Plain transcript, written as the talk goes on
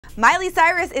Miley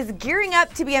Cyrus is gearing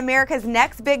up to be America's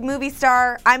next big movie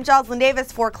star. I'm Joslyn Davis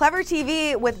for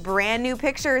ClevverTV with brand new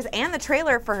pictures and the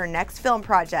trailer for her next film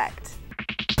project.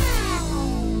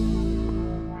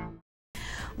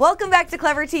 Welcome back to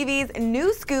ClevverTV's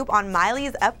new scoop on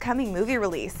Miley's upcoming movie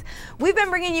release. We've been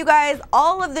bringing you guys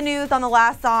all of the news on the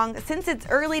last song since its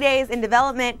early days in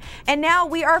development, and now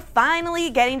we are finally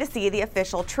getting to see the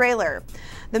official trailer.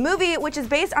 The movie, which is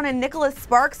based on a Nicholas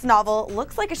Sparks novel,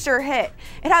 looks like a sure hit.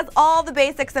 It has all the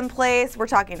basics in place. We're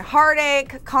talking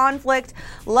heartache, conflict,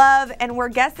 love, and we're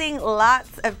guessing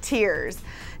lots of tears.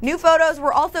 New photos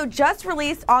were also just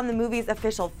released on the movie's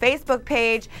official Facebook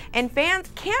page, and fans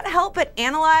can't help but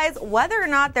analyze whether or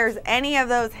not there's any of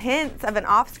those hints of an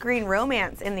off-screen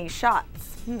romance in these shots.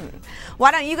 Why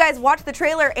don't you guys watch the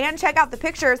trailer and check out the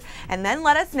pictures and then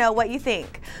let us know what you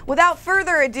think. Without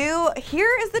further ado, here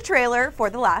is the trailer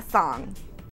for the last song.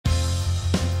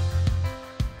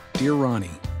 Dear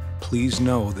Ronnie, please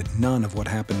know that none of what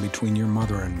happened between your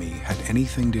mother and me had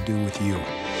anything to do with you.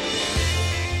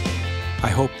 I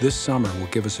hope this summer will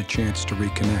give us a chance to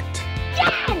reconnect.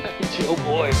 Dad! Chill,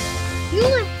 boy. You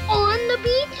live on the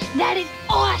beach? That is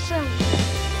awesome!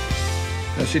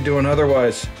 How's she doing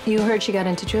otherwise? You heard she got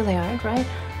into Juilliard, right?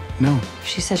 No.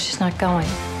 She says she's not going.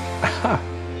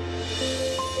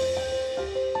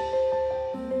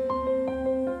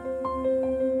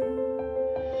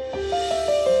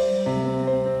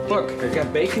 Look, I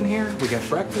got bacon here. We got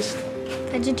breakfast.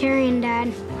 Vegetarian,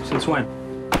 Dad. Since when?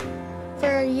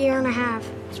 For a year and a half.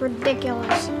 It's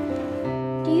ridiculous.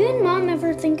 Do you and Mom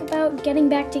ever think about getting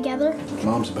back together?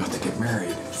 Mom's about to get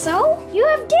married. So? You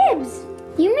have dibs.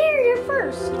 You married her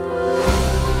first.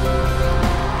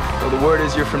 Well, the word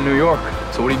is you're from New York.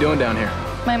 So what are you doing down here?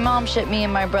 My mom shipped me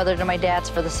and my brother to my dad's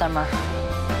for the summer.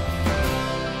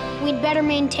 We'd better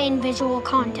maintain visual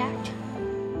contact.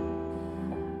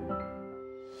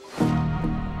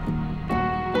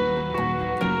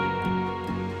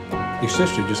 Your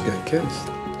sister just got kissed.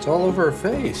 It's all over her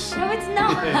face. No, it's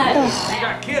not. She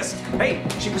got kissed. Hey,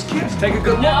 she was kissed. Take a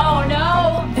good look. No,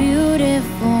 no.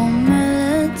 Beautiful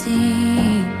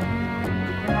melody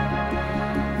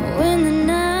when the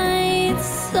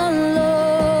nights are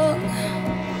long.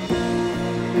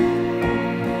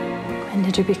 When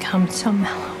did you become so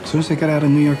mellow? As soon as I got out of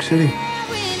New York City.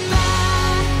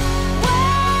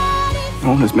 No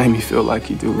one has made me feel like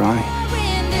you do, Ronnie.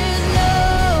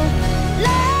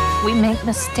 We make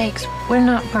mistakes. We're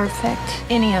not perfect,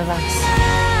 any of us.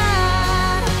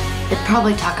 I'd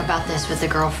probably talk about this with a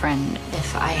girlfriend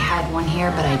if I had one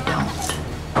here, but I don't.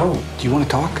 Oh, do you want to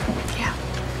talk? Yeah.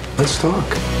 Let's talk.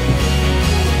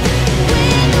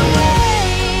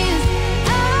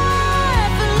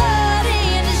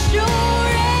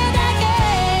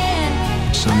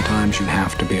 Sometimes you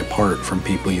have to be apart from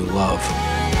people you love.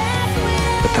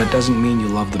 But that doesn't mean you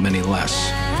love them any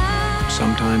less.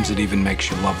 Sometimes it even makes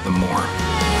you love them more.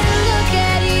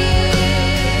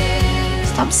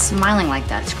 Stop smiling like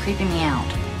that. It's creeping me out.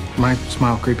 My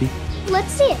smile creepy?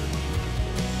 Let's see it.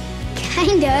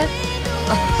 Kinda.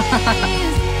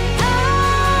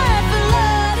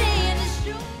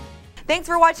 Thanks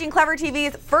for watching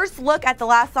ClevverTV's first look at the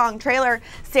last song trailer.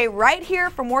 Stay right here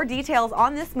for more details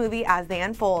on this movie as they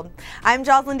unfold. I'm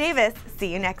Joslyn Davis.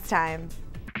 See you next time.